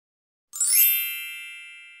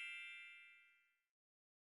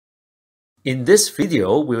In this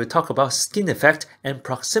video, we will talk about skin effect and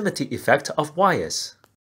proximity effect of wires.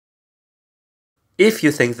 If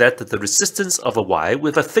you think that the resistance of a wire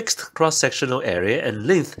with a fixed cross-sectional area and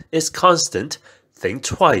length is constant, think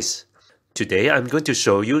twice. Today I'm going to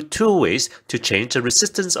show you two ways to change the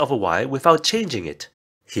resistance of a wire without changing it.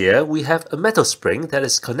 Here we have a metal spring that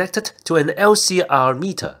is connected to an LCR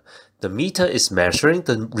meter. The meter is measuring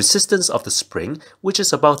the resistance of the spring, which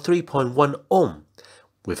is about 3.1 ohm.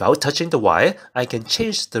 Without touching the wire, I can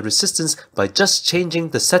change the resistance by just changing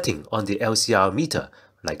the setting on the LCR meter,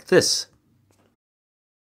 like this.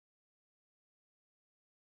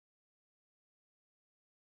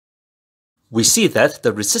 We see that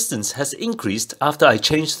the resistance has increased after I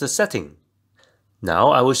changed the setting.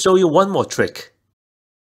 Now I will show you one more trick.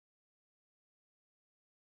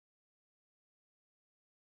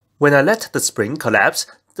 When I let the spring collapse,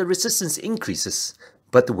 the resistance increases.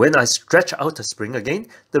 But when I stretch out the spring again,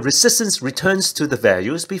 the resistance returns to the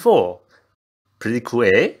values before. Pretty cool,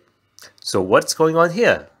 eh? So what's going on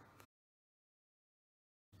here?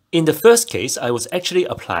 In the first case, I was actually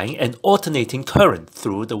applying an alternating current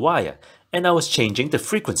through the wire, and I was changing the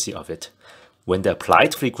frequency of it. When the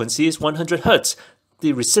applied frequency is 100 Hz,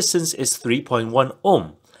 the resistance is 3.1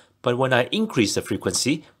 ohm. But when I increase the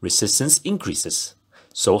frequency, resistance increases.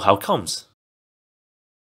 So how comes?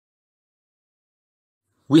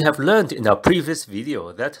 We have learned in our previous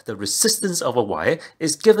video that the resistance of a wire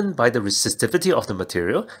is given by the resistivity of the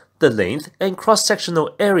material, the length and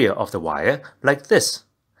cross-sectional area of the wire, like this.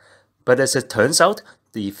 But as it turns out,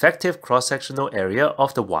 the effective cross-sectional area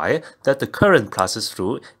of the wire that the current passes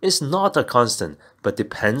through is not a constant, but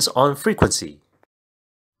depends on frequency.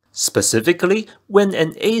 Specifically, when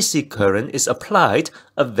an AC current is applied,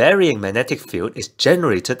 a varying magnetic field is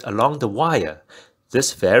generated along the wire.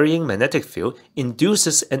 This varying magnetic field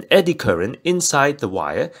induces an eddy current inside the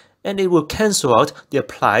wire, and it will cancel out the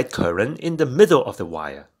applied current in the middle of the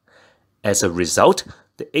wire. As a result,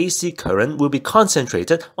 the AC current will be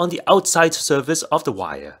concentrated on the outside surface of the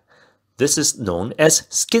wire. This is known as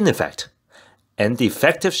skin effect. And the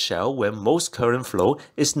effective shell where most current flow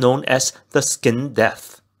is known as the skin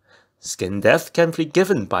depth. Skin depth can be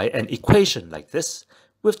given by an equation like this,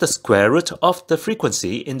 with the square root of the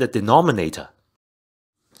frequency in the denominator.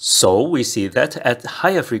 So we see that at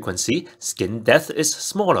higher frequency, skin depth is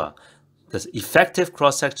smaller. The effective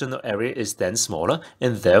cross-sectional area is then smaller,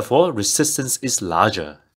 and therefore resistance is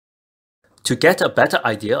larger. To get a better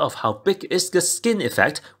idea of how big is the skin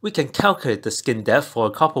effect, we can calculate the skin depth for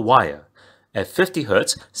a copper wire. At 50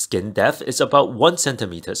 Hz, skin depth is about 1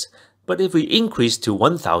 cm. But if we increase to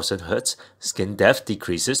 1000 Hz, skin depth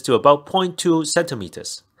decreases to about 0.2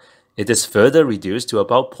 cm. It is further reduced to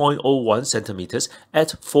about 0.01 cm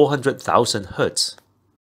at 400,000 Hz.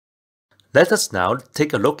 Let us now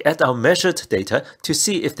take a look at our measured data to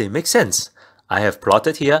see if they make sense. I have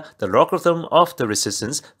plotted here the logarithm of the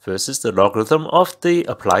resistance versus the logarithm of the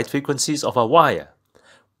applied frequencies of our wire.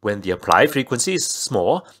 When the applied frequency is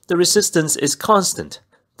small, the resistance is constant.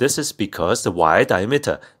 This is because the wire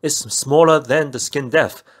diameter is smaller than the skin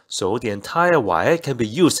depth, so the entire wire can be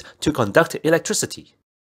used to conduct electricity.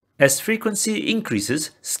 As frequency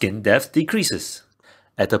increases, skin depth decreases.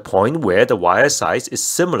 At the point where the wire size is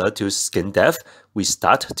similar to skin depth, we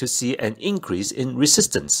start to see an increase in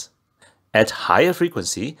resistance. At higher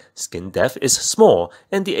frequency, skin depth is small,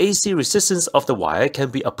 and the AC resistance of the wire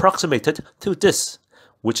can be approximated to this,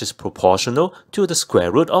 which is proportional to the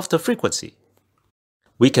square root of the frequency.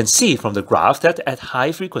 We can see from the graph that at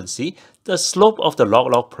high frequency, the slope of the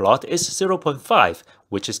log-log plot is 0.5,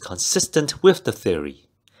 which is consistent with the theory.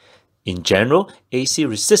 In general, AC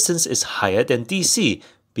resistance is higher than DC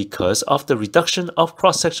because of the reduction of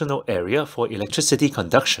cross-sectional area for electricity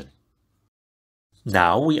conduction.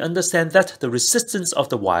 Now we understand that the resistance of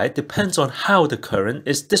the wire depends on how the current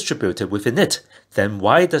is distributed within it. Then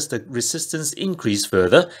why does the resistance increase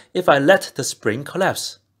further if I let the spring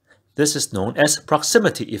collapse? This is known as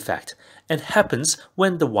proximity effect and happens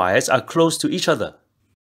when the wires are close to each other.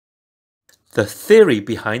 The theory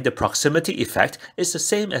behind the proximity effect is the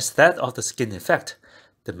same as that of the skin effect.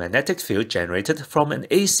 The magnetic field generated from an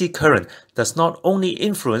AC current does not only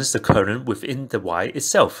influence the current within the wire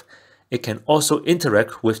itself, it can also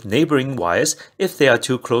interact with neighboring wires if they are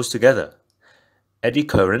too close together. Eddy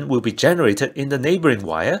current will be generated in the neighboring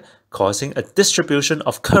wire, causing a distribution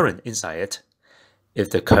of current inside it. If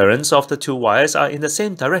the currents of the two wires are in the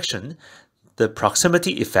same direction, the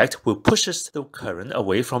proximity effect will push the current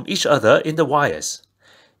away from each other in the wires.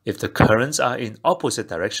 If the currents are in opposite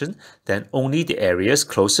direction, then only the areas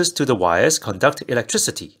closest to the wires conduct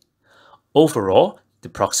electricity. Overall, The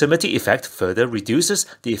proximity effect further reduces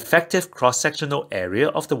the effective cross-sectional area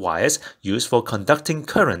of the wires used for conducting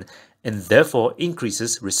current and therefore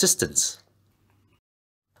increases resistance.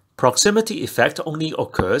 Proximity effect only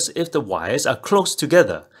occurs if the wires are close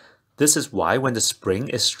together. This is why when the spring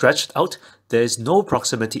is stretched out, there is no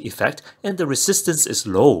proximity effect and the resistance is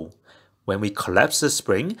low. When we collapse the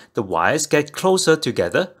spring, the wires get closer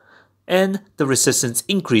together and the resistance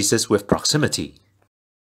increases with proximity.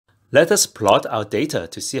 Let us plot our data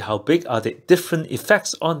to see how big are the different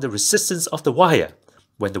effects on the resistance of the wire.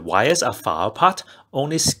 When the wires are far apart,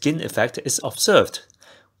 only skin effect is observed.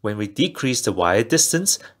 When we decrease the wire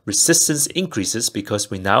distance, resistance increases because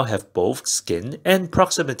we now have both skin and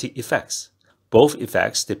proximity effects. Both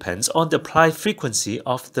effects depend on the applied frequency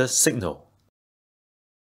of the signal.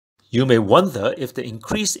 You may wonder if the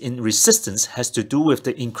increase in resistance has to do with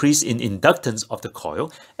the increase in inductance of the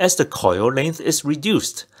coil as the coil length is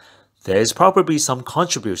reduced. There is probably some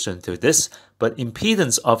contribution to this, but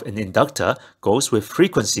impedance of an inductor goes with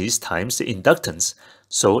frequencies times the inductance.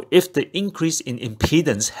 So if the increase in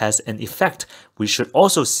impedance has an effect, we should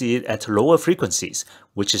also see it at lower frequencies,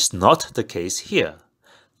 which is not the case here.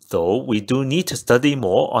 Though we do need to study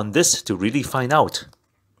more on this to really find out.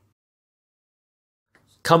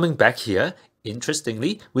 Coming back here,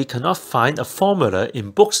 interestingly, we cannot find a formula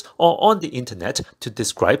in books or on the internet to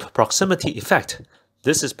describe proximity effect.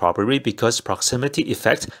 This is probably because proximity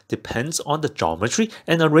effect depends on the geometry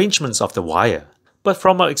and arrangements of the wire. But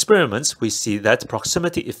from our experiments, we see that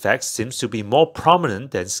proximity effect seems to be more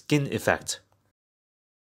prominent than skin effect.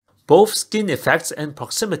 Both skin effects and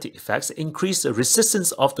proximity effects increase the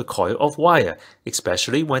resistance of the coil of wire,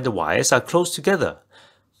 especially when the wires are close together.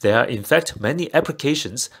 There are in fact many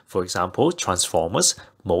applications, for example transformers,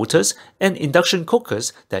 motors, and induction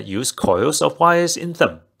cookers that use coils of wires in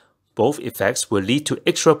them. Both effects will lead to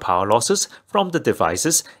extra power losses from the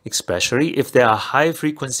devices, especially if there are high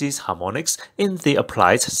frequencies harmonics in the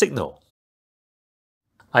applied signal.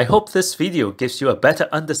 I hope this video gives you a better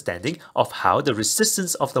understanding of how the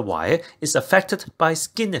resistance of the wire is affected by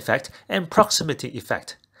skin effect and proximity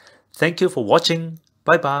effect. Thank you for watching.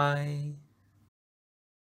 Bye bye.